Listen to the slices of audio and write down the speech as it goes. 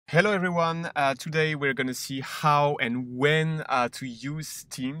Hello everyone, today we're going to see how and when to use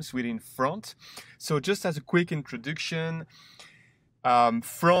Teams within Front. So just as a quick introduction,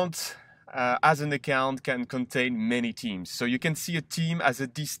 Front as an account can contain many teams. So you can see a team as a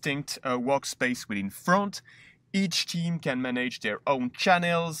distinct workspace within Front. Each team can manage their own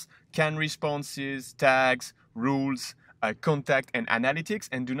channels, can responses, tags, rules, contact and analytics,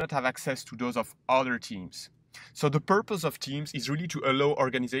 and do not have access to those of other teams. So the purpose of Teams is really to allow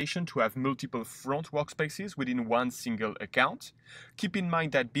organization to have multiple front workspaces within one single account. Keep in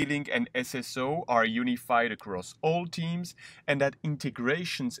mind that billing and SSO are unified across all teams and that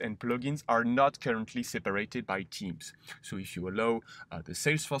integrations and plugins are not currently separated by teams. So if you allow the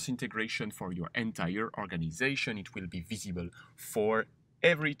Salesforce integration for your entire organization, it will be visible for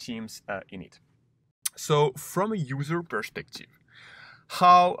every teams in it. So from a user perspective,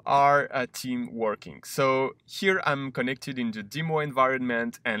 how are a team working? So here I'm connected in the demo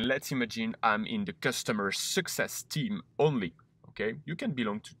environment, and let's imagine I'm in the customer success team only. Okay, you can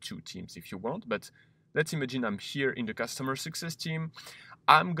belong to two teams if you want, but let's imagine I'm here in the customer success team.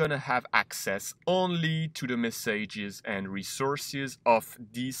 I'm gonna have access only to the messages and resources of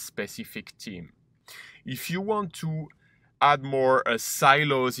this specific team. If you want to add more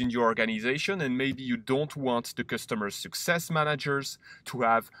silos in your organization, and maybe you don't want the customer success managers to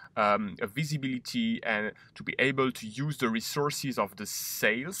have a visibility and to be able to use the resources of the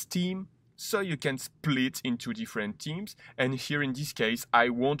sales team, so you can split into different teams. And here in this case, I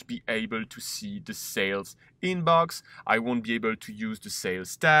won't be able to see the sales inbox, I won't be able to use the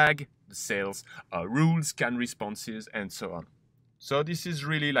sales tag, the sales rules, can responses, and so on. So this is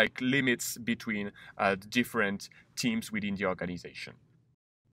really like limits between the different teams within the organization.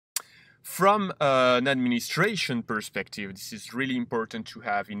 From an administration perspective, this is really important to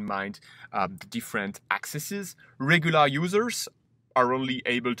have in mind the different accesses. Regular users are only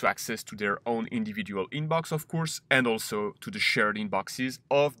able to access to their own individual inbox, of course, and also to the shared inboxes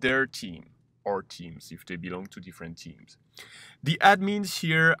of their team or teams if they belong to different teams. The admins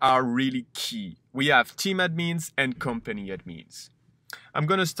here are really key. We have team admins and company admins. I'm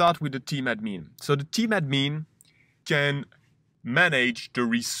going to start with the team admin. So the team admin can manage the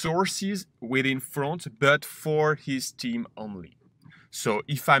resources within Front, but for his team only. So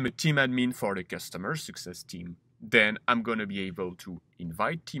if I'm a team admin for the customer success team, then I'm going to be able to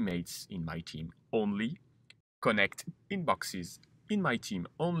invite teammates in my team only, connect inboxes in my team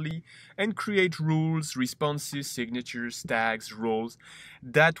only, and create rules, responses, signatures, tags, roles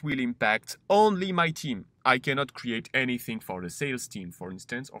that will impact only my team. I cannot create anything for the sales team, for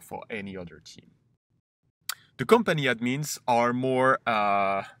instance, or for any other team. The company admins are more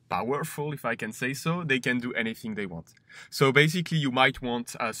powerful, if I can say so. They can do anything they want. So basically, you might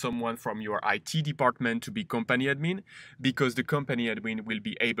want someone from your IT department to be company admin, because the company admin will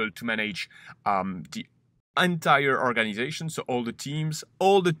be able to manage the entire organization, so all the teams,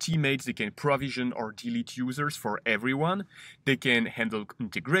 all the teammates. They can provision or delete users for everyone. They can handle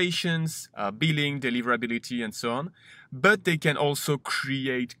integrations, billing, deliverability, and so on. But they can also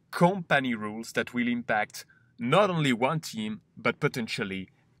create company rules that will impact not only one team, but potentially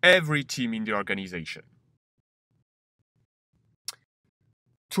every team in the organization.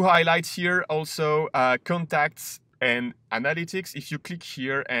 To highlight here also contacts and analytics. If you click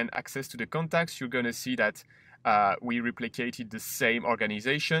here and access to the contacts, you're going to see that we replicated the same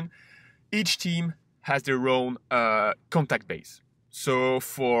organization. Each team has their own contact base. So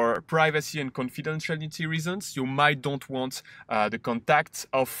for privacy and confidentiality reasons, you might don't want the contacts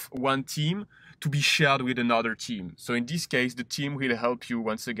of one team to be shared with another team. So in this case, the team will help you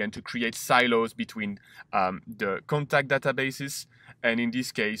once again to create silos between the contact databases. And in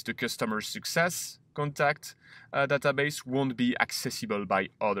this case, the customer success contact database won't be accessible by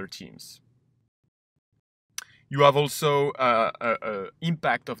other teams. You have also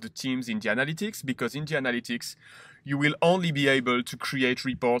impact of the teams in the analytics, because in the analytics, you will only be able to create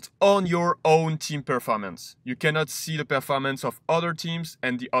reports on your own team performance. You cannot see the performance of other teams,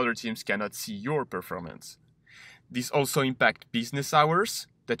 and the other teams cannot see your performance. This also impacts business hours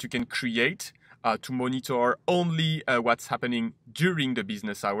that you can create to monitor only what's happening during the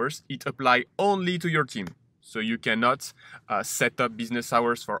business hours. It applies only to your team. So you cannot set up business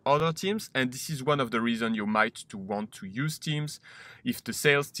hours for other teams. And this is one of the reasons you might want to use Teams. If the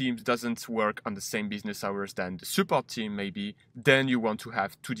sales team doesn't work on the same business hours than the support team maybe, then you want to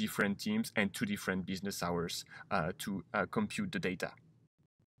have two different teams and two different business hours to compute the data.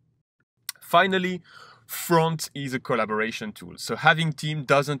 Finally, Front is a collaboration tool. So having team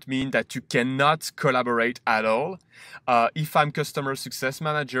doesn't mean that you cannot collaborate at all. If I'm customer success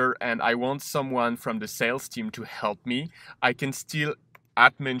manager and I want someone from the sales team to help me, I can still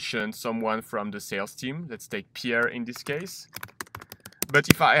 @mention someone from the sales team. Let's take Pierre in this case. But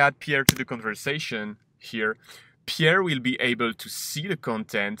if I add Pierre to the conversation here, Pierre will be able to see the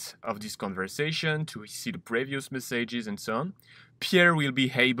content of this conversation, to see the previous messages and so on. Pierre will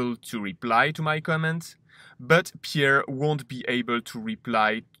be able to reply to my comment, but Pierre won't be able to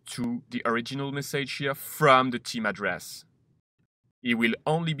reply to the original message here from the team address. He will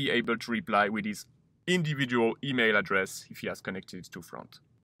only be able to reply with his individual email address if he has connected to Front.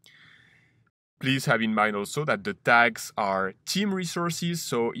 Please have in mind also that the tags are team resources.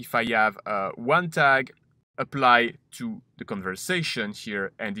 So if I have one tag apply to the conversation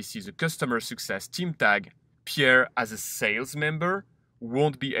here, and this is a customer success team tag, Pierre, as a sales member,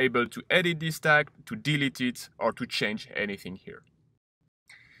 won't be able to edit this tag, to delete it, or to change anything here.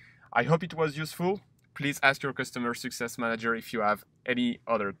 I hope it was useful. Please ask your customer success manager if you have any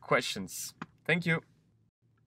other questions. Thank you.